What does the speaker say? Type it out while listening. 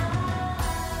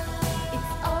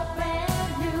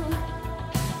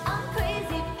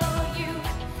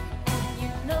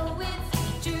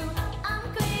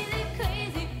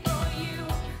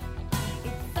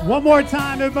One more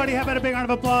time, everybody. How about a big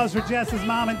round of applause for Jess's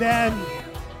mom and dad?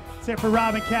 It's it for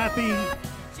Rob and Kathy.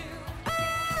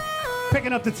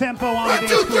 Picking up the tempo on the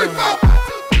dance floor.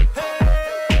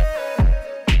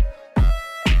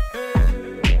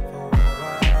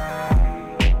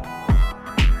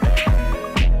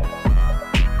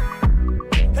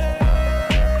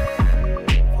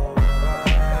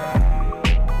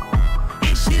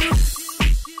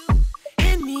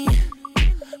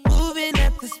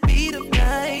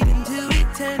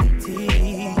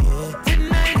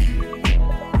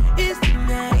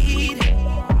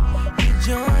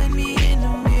 Join me in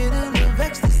the middle of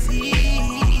ecstasy.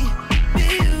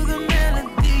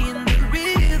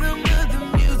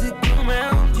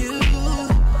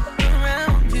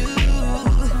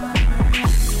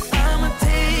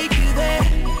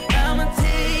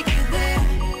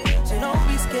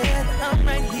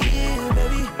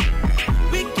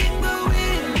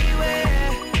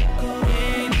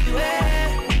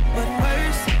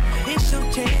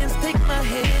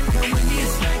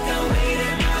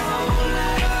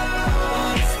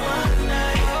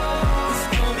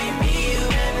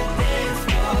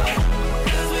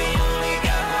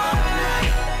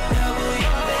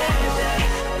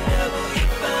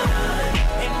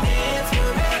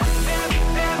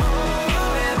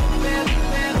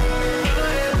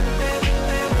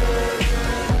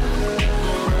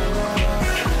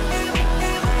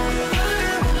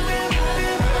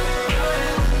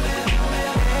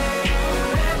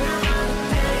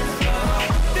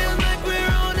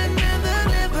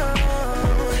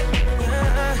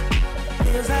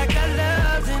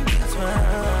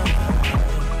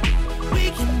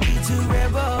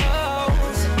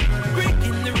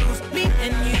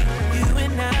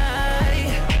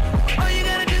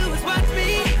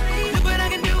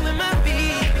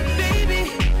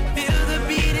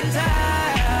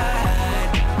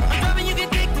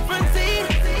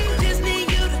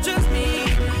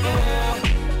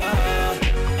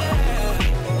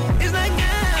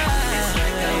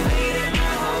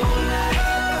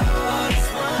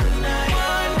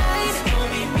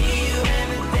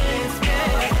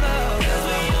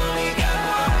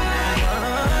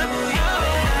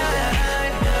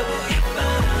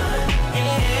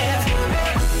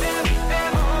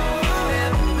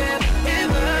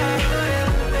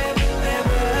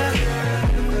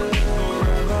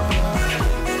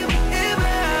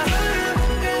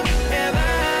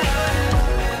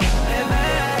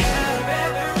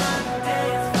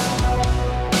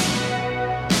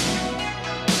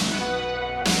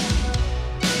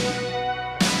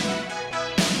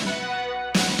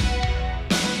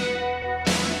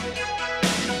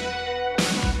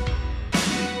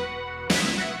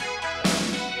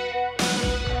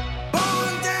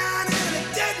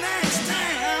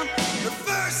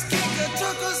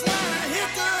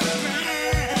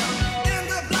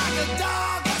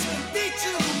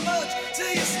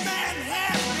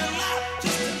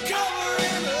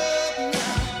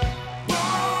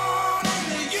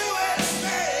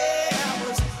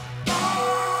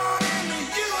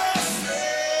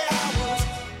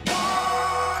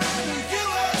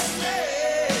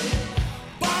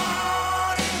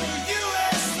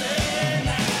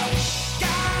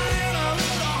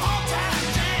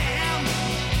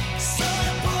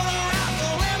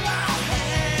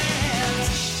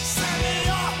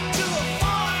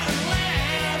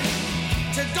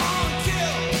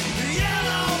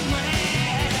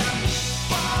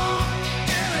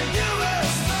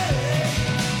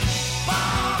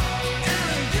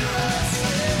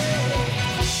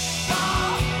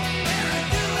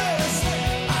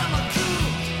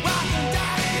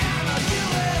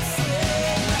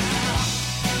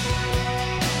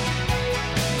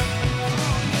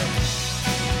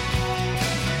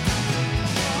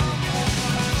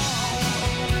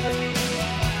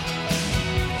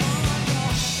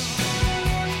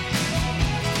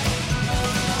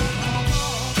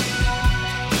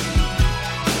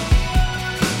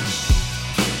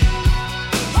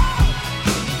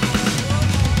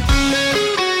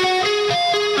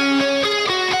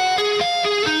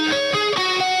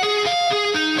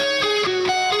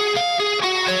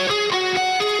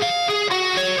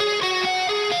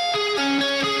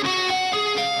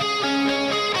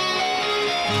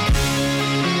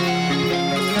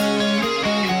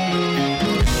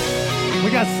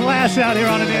 got Slash out here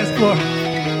on the dance floor.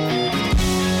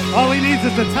 All he needs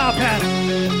is a top hat.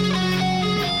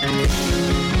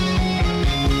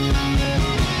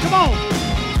 Come on.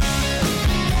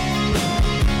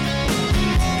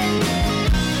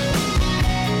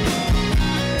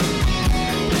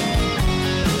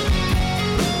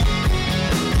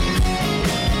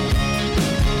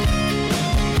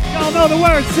 know the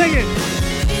words, sing it.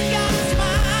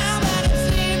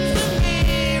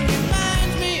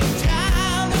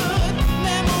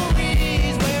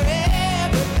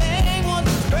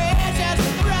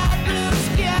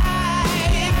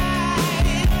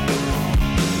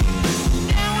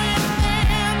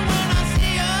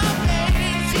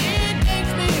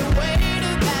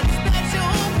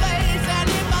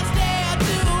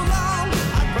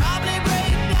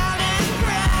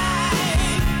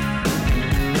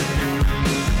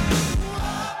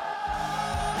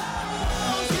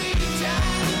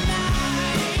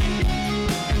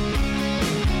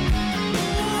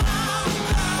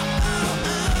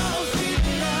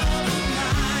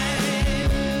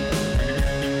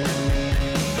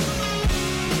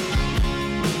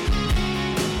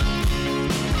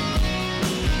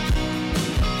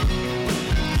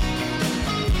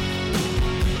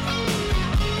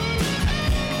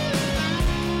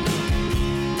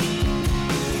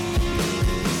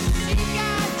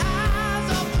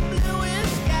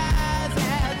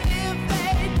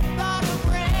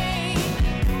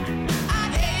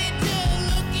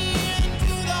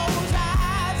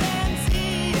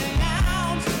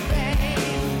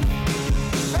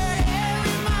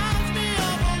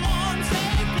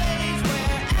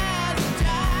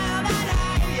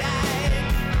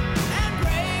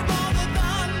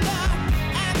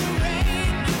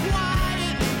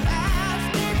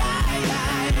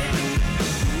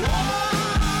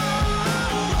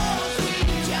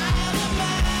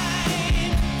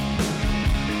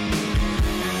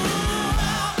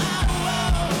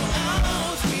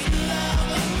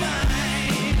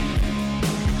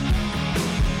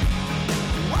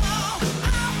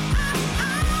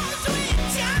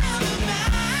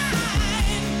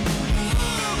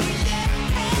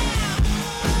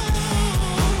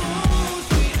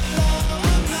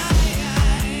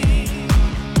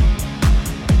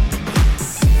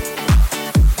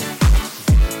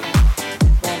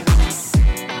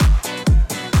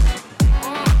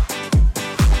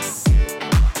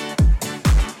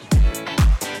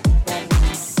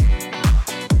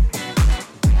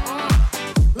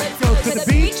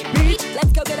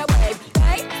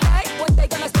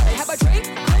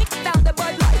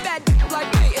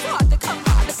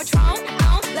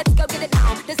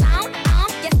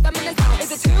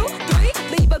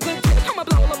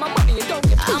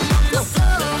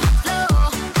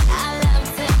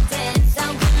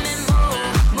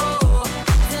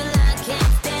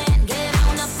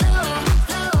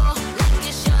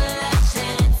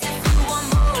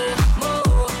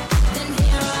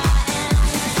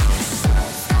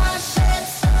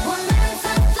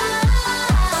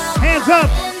 Up.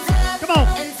 Come on.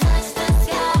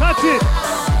 Touch it.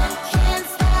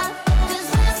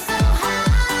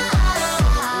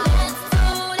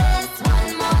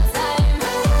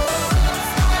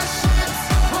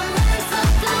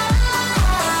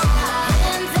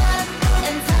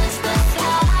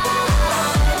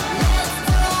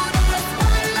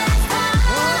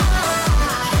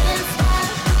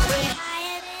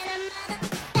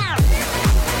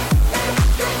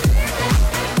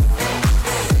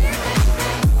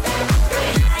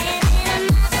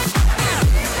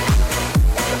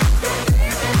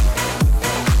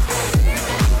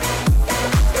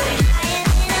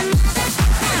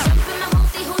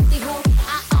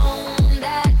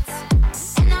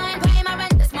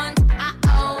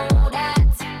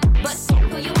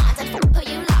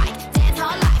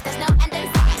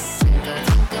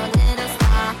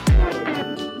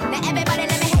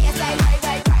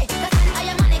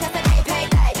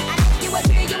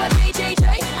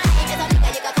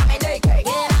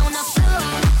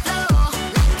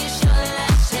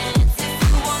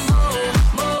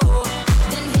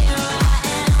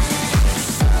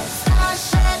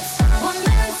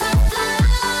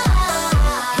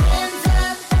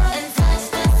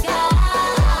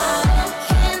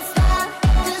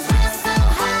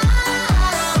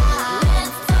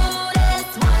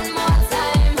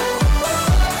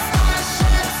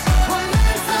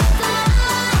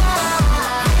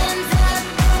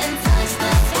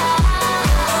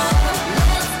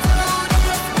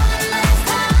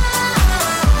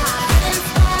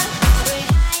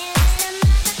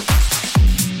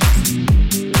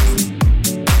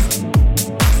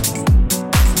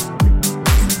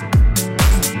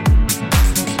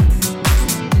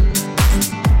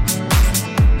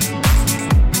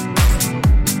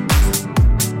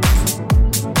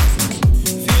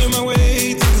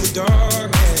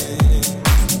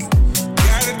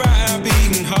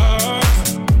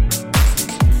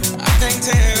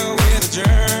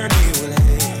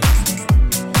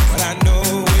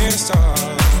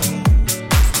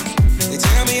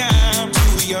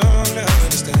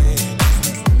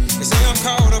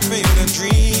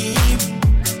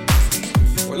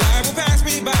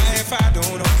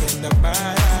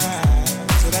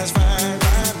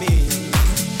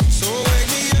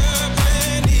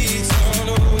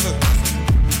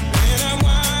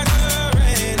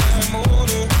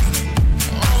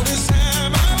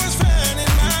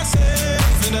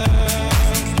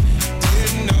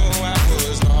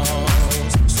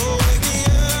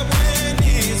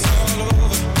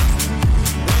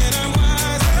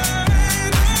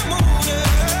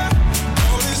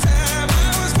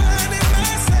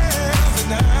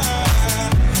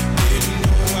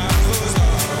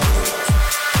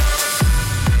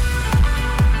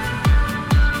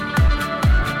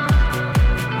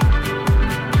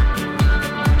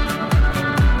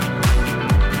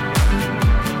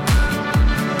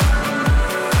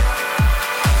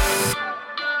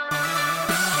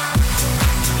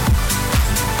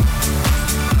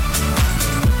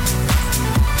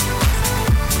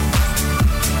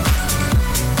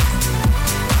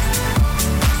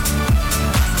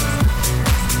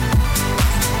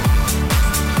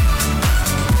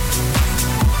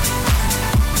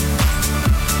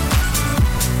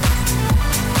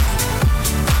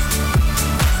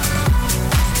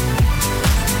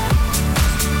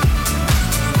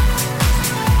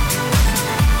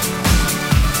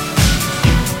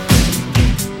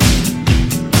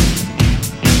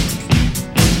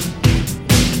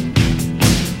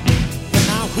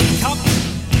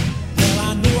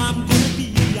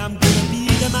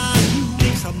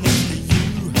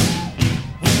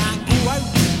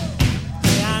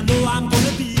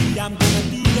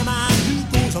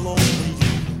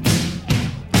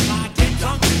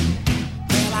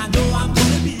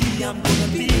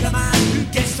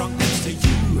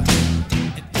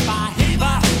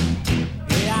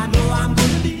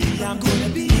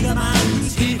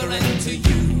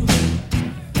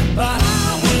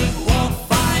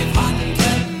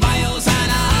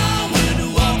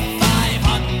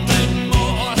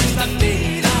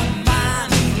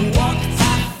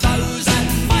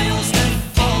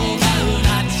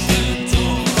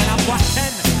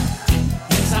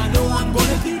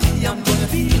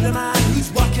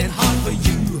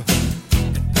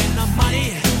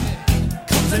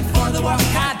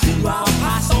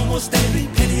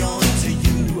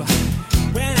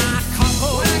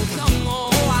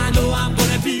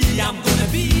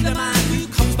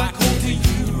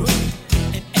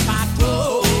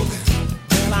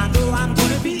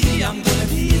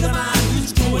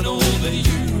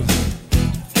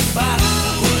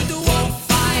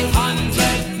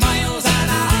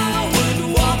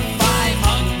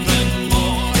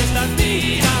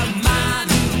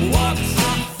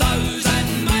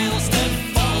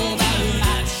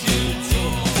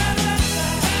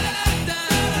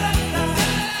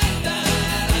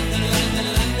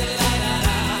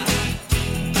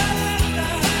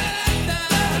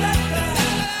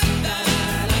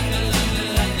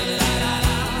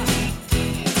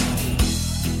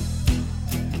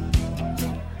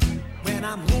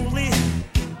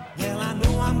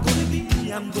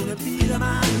 I'm gonna be the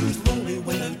man who's lonely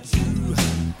without you.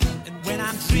 And when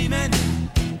I'm dreaming,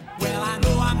 well, I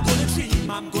know I'm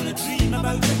gonna dream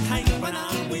about the time when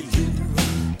I'm with you.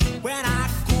 When I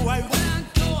go out,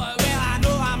 well, I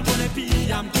know I'm gonna be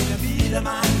the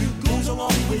man who goes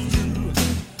along with you.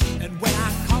 And when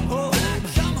I come home,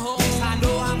 yes, I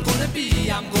know I'm gonna be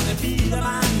the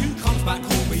man who comes back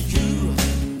home with you.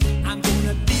 I'm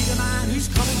gonna be the man who's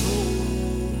coming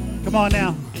home. Come on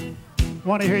now.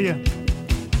 Want to hear you.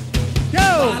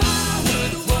 Go!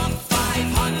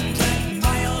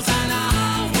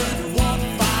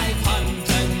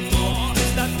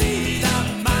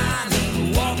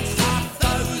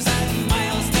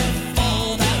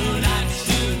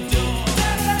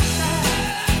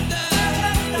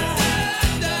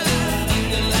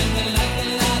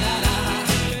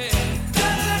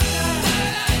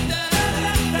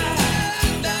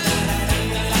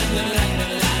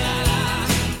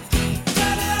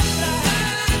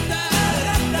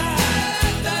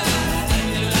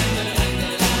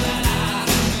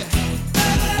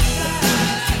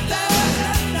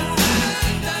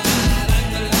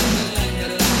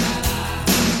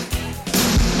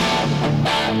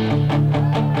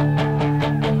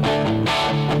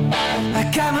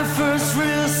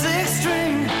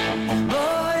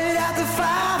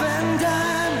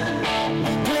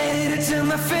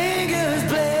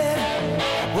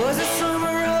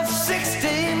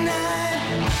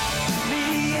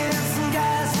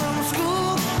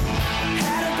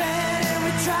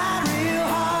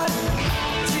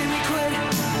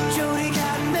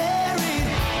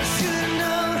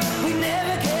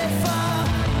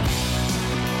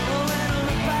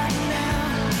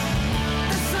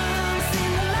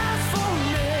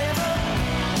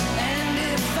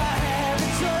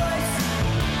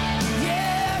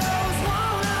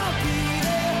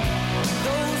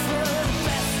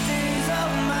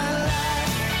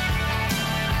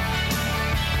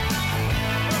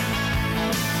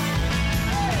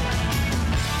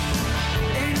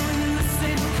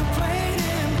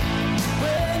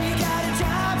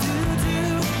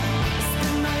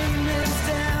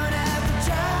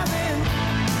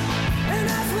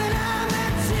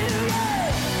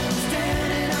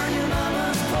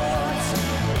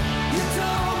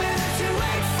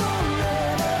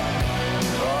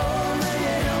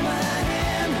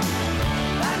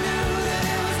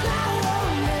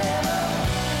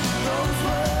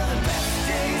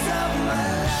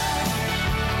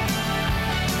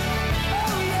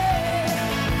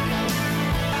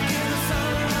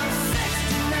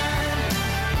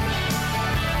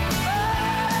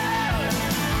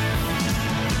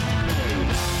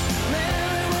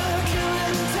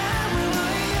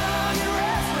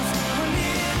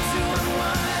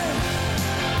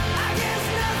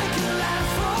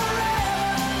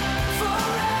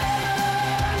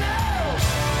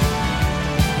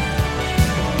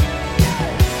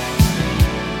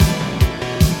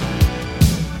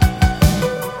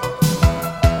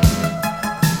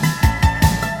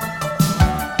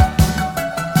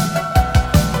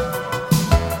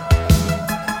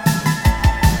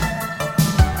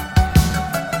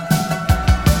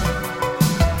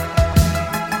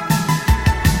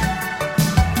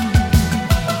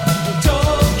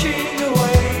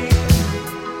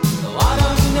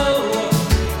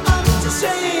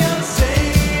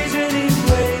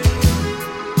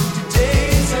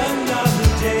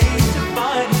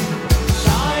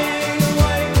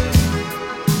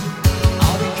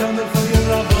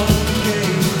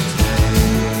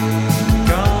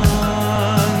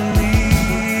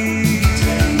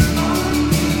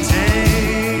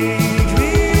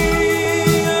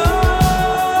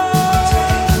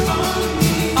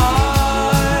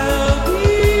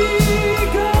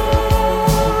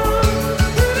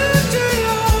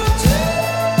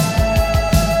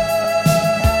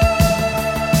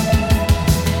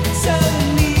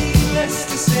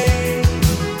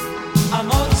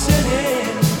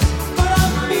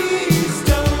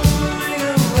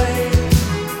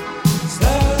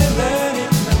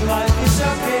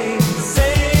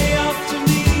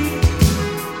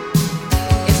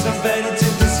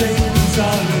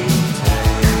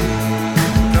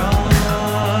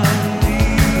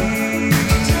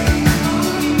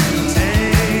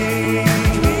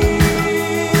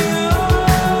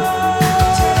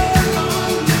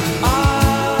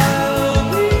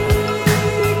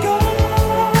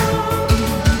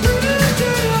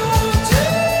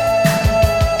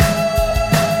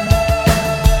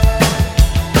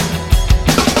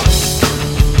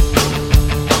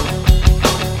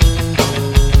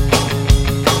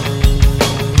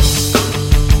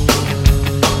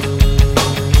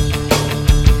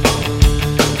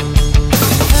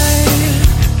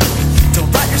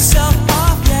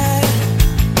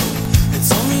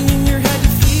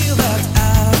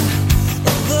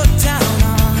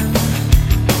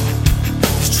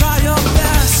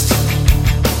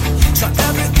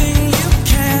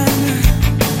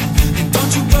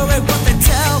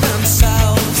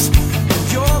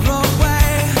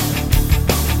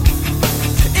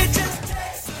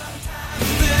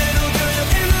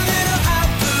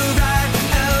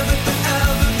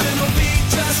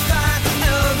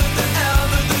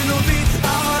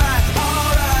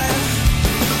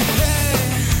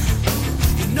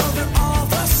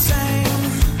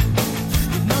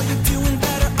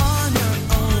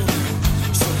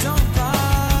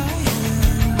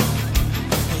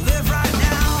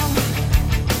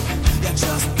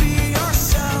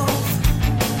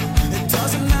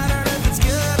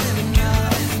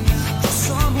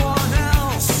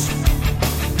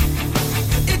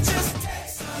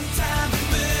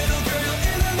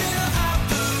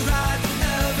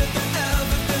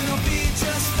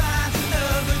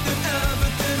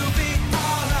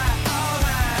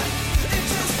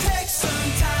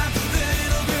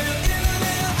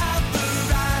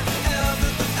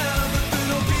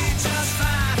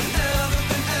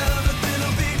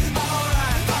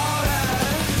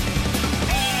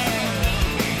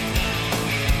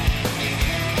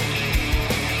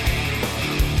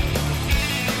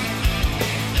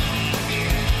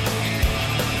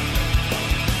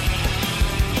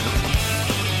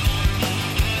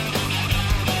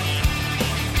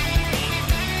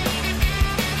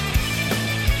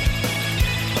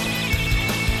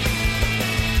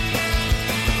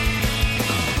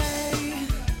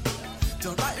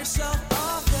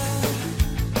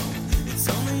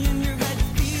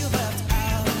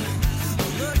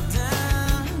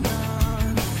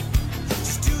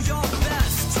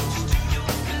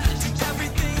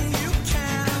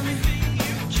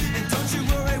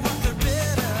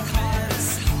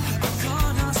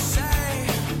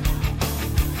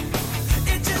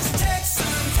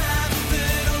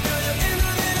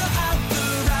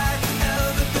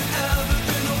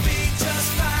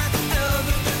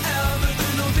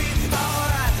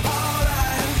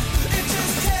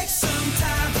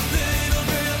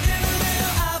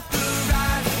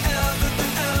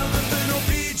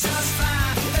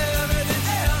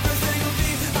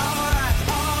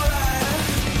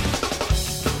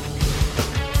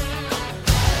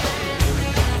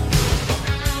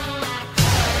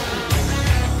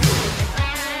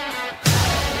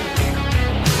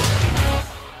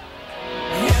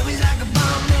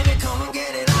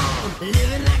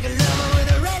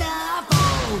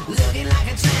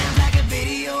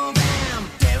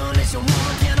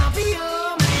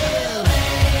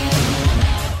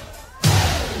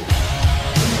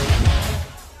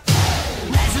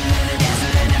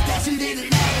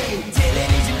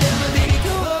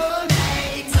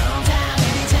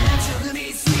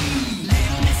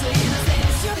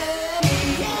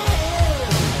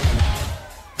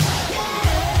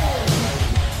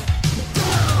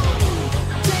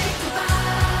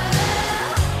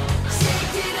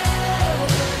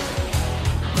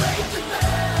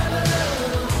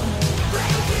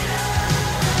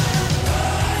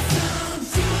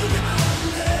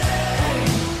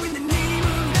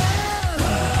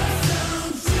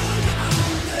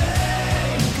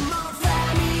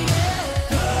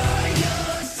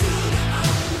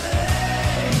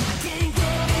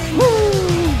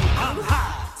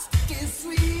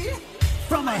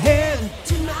 from my head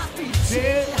to my feet.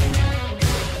 Yeah.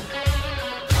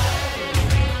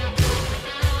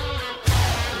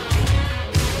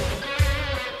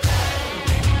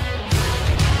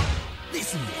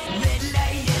 Listen, red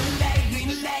light, yellow light,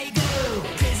 green light, go.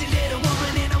 Crazy little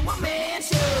woman in a one-man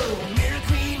show. Mirror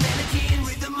queen, mannequin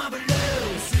with the mother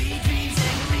low. Sweet dreams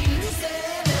and green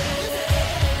lucid.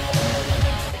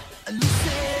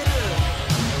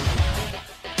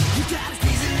 You gotta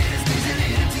squeeze a little,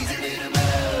 please a little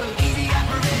more. Easy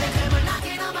operator, come on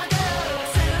knocking on my door.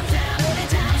 Settle down,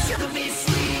 anytime, sugar me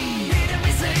sweet. Later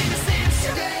we say the same,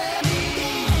 sugar me.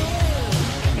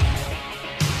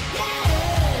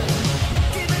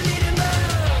 Give a little more.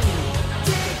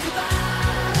 Take a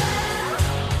bite.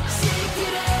 Shake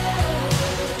it up.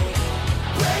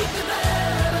 Break the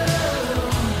bottle.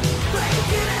 Break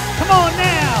it up. Come on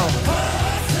now.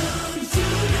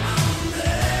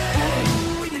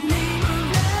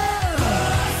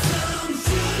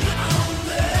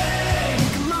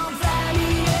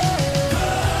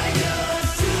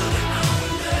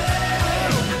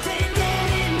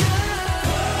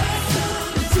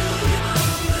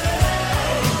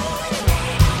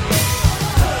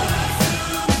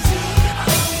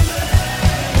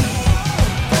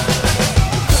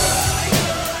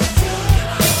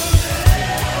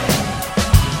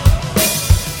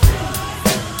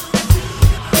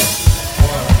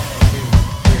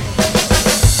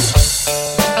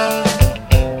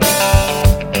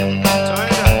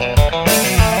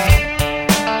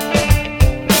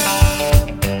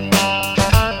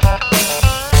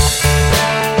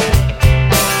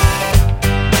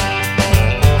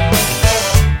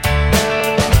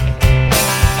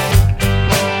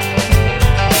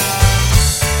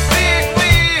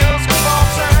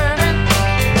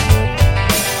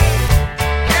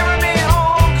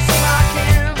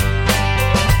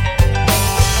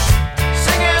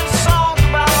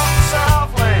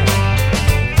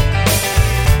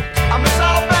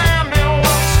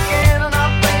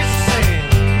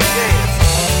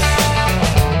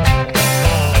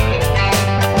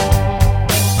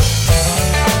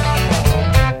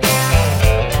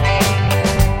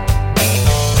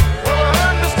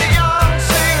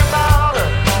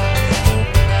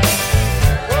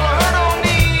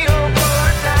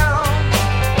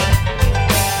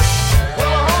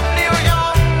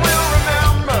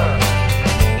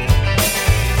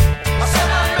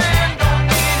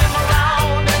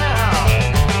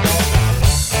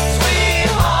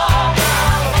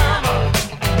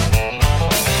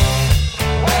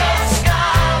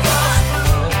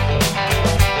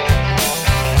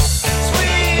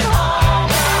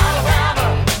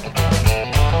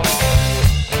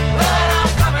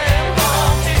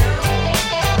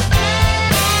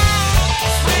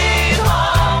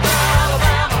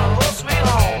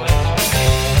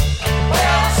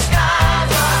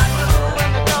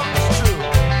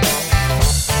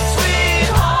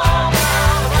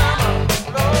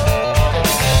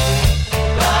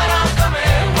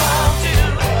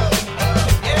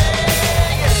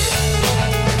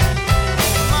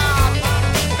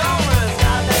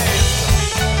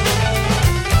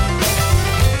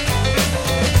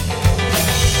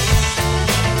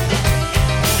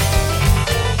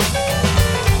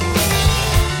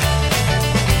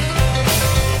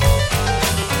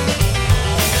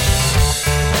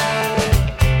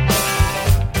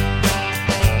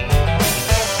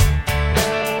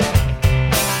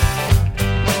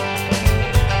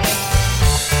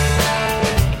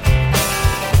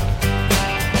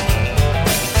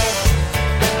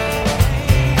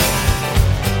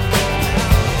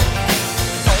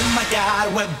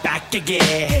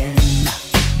 Again,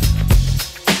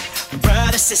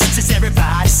 brothers, sisters,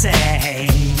 everybody sing.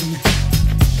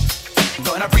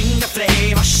 Gonna bring the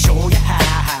flame, I'll show you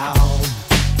how.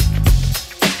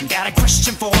 Got a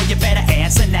question for you, better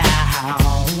answer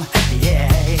now. Yeah.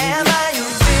 Am I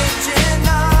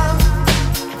original?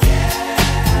 Yeah.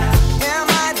 Am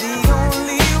I the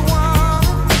only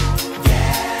one?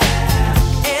 Yeah.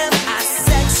 Am I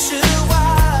sexual?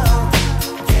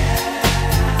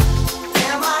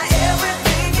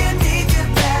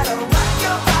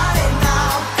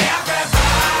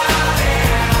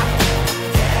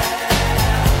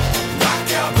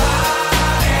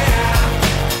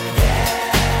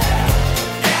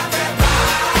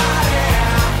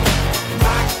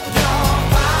 Rock your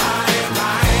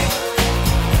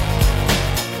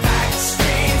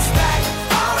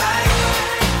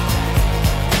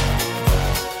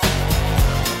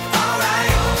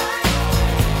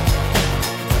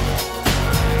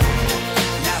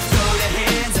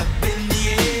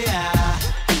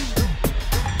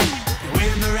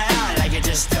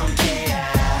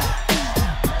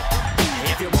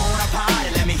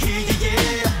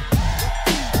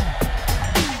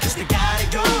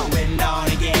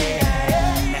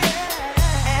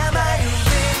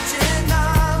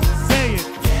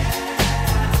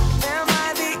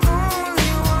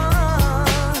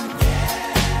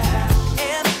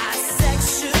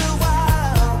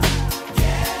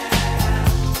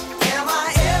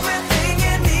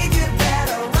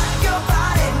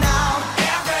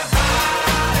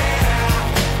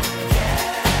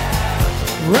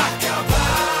Rock.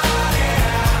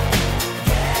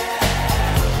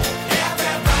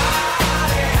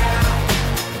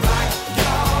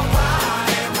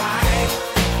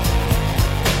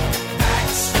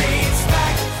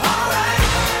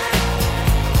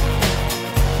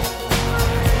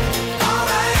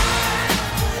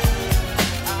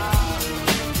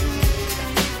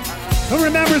 Who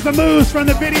remembers the moves from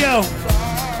the video?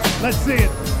 Let's see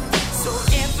it. So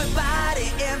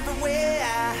everybody,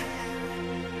 everywhere,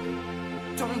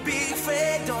 don't be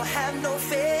afraid, don't have no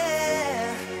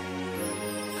fear.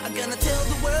 I'm gonna tell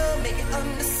the world, make it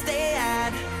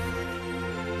understand.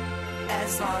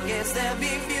 As long as there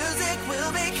be music,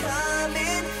 we'll be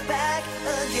coming back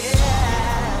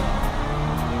again.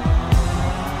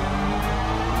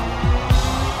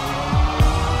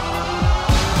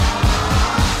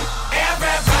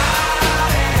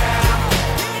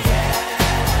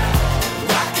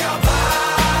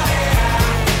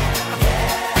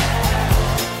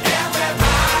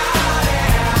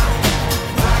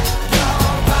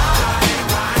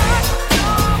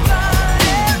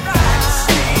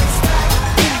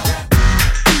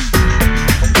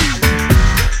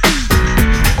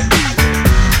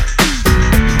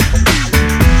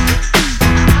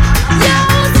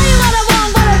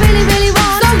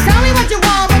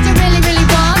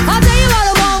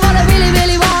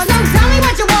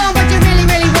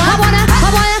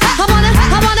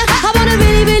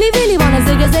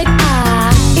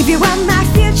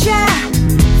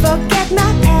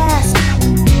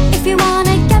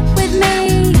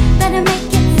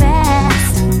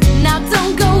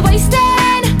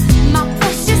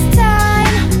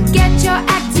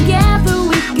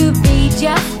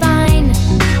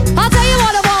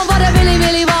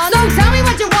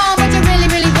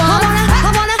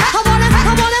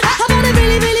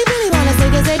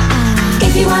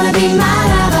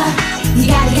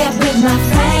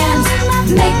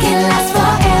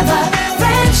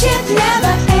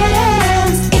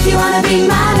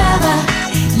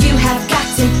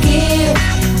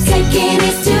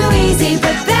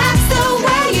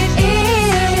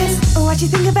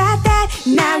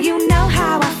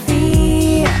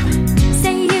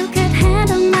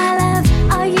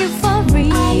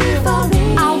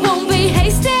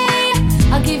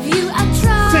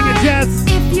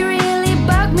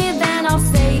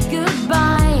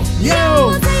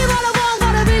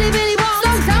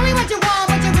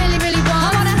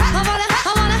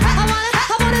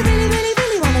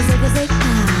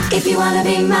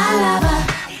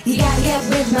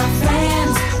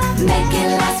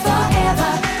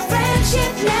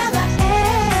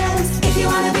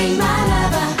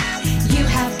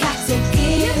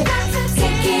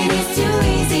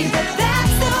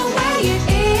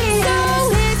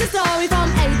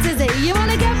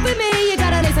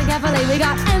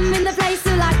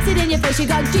 She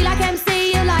got G like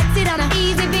MC, you likes it on a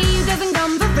easy V, who doesn't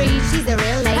come for free, she's a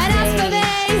real lady. And as for me,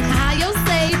 how you'll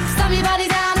see, slam your body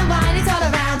down and wine it all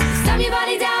around. Slam your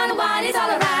body down and wine it all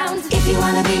around. If you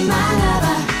wanna be my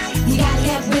lover, you gotta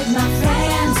get with my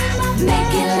friends.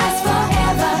 Make it last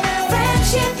forever,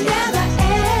 friendship never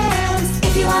ends.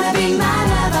 If you wanna be my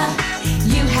lover,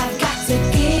 you have got to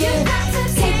give.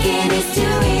 Taking is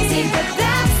too easy, but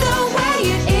that's the way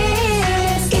it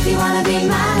is. If you wanna be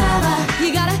my lover,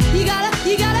 you gotta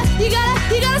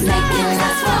make it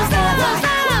last forever.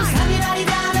 Slam your body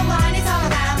down and wine it all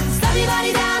around. Slam your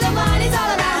body down and wine it all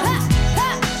around.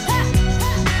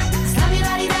 Slam your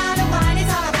body down and wine it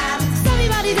all around. Slam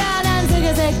your body down and take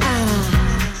a sec.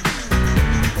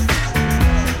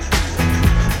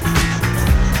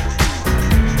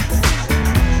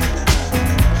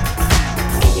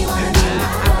 If you wanna be my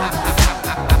lover.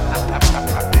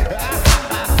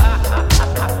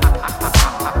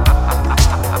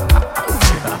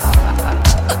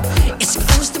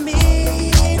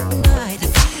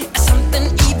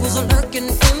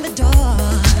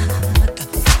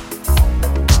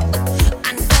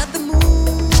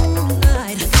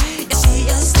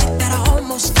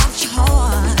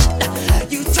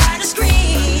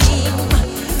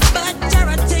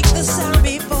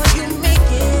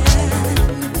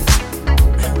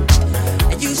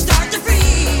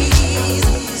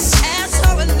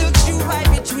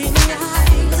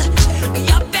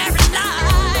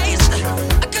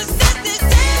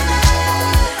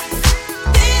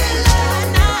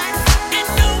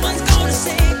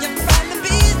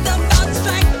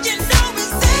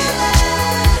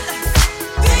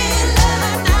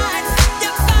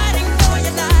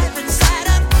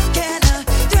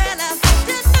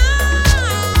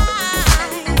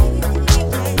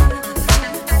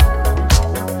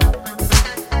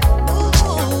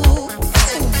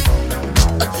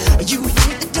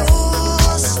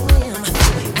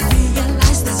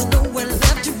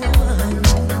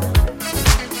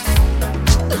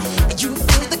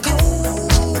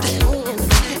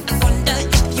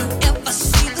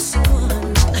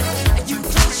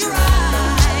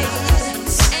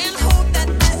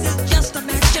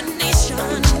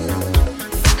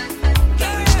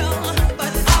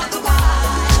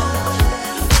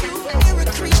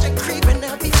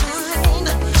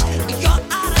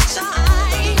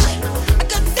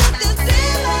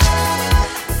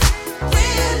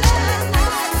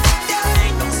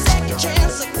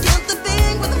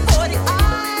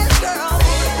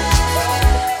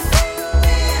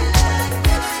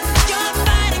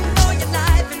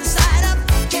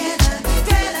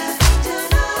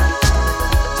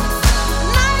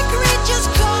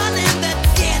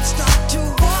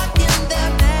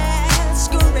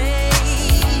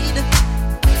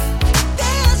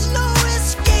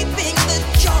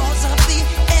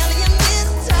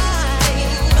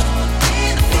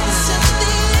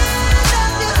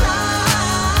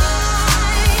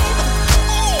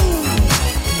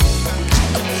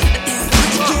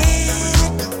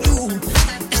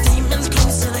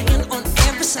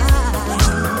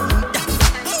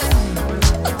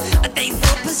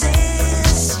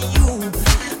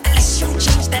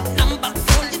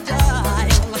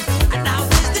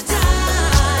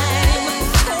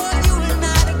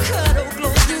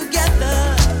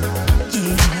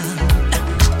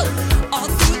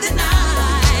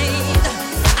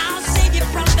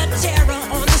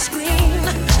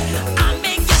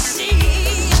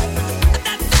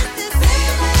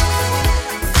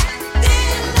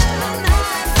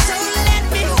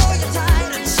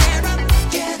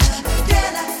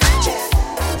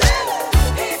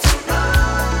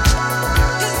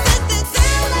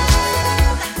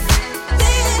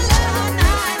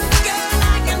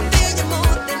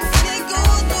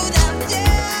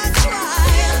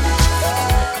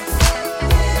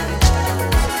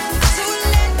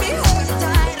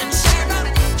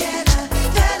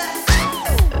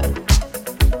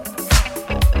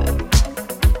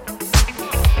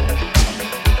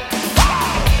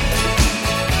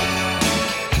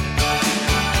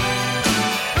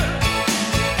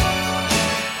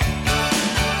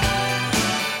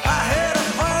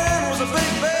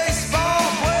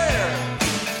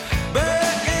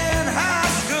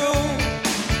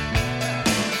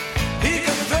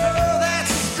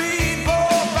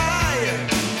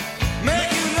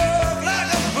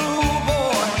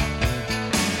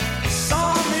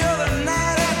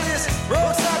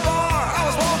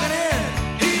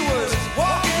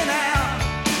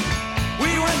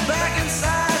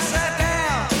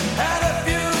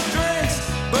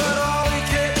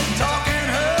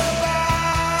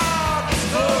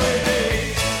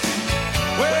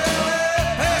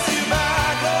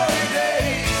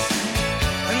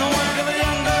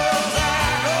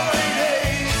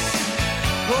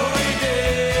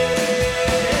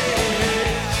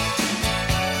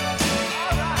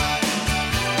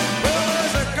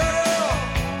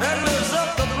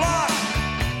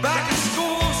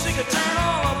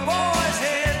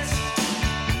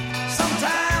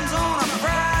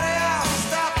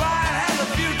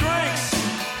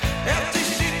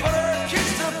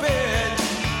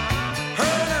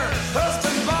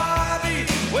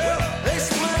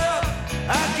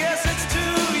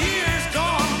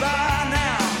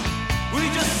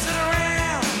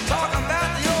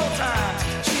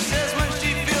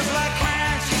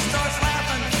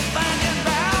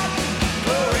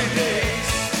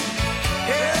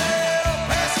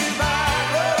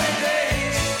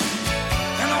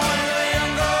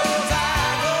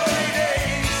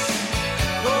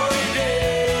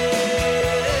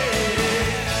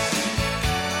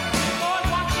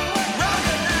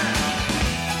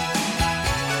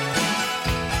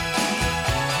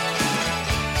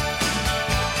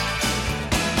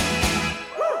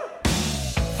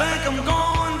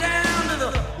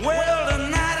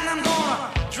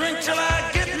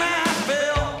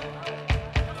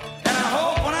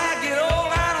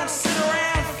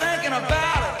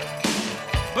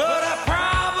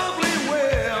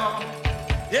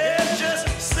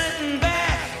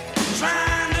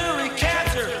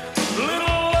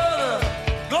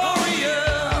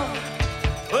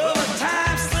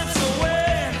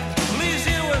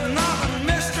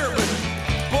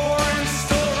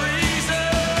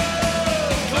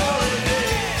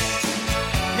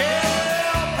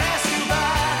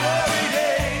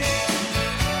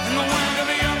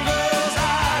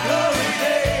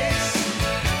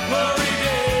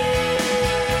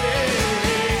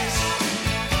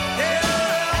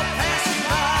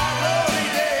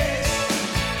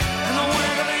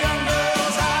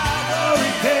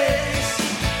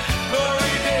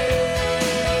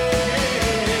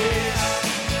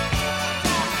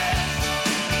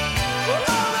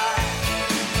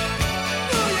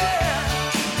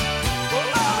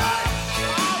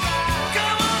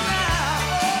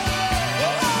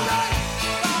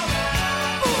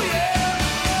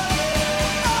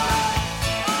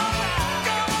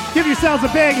 Give yourselves a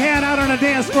big hand out on the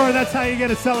dance floor. That's how you get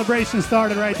a celebration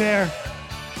started right there.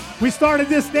 We started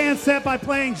this dance set by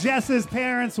playing Jess's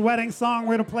parents' wedding song.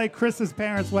 We're going to play Chris's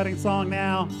parents' wedding song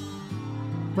now.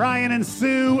 Brian and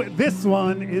Sue, this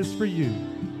one is for you.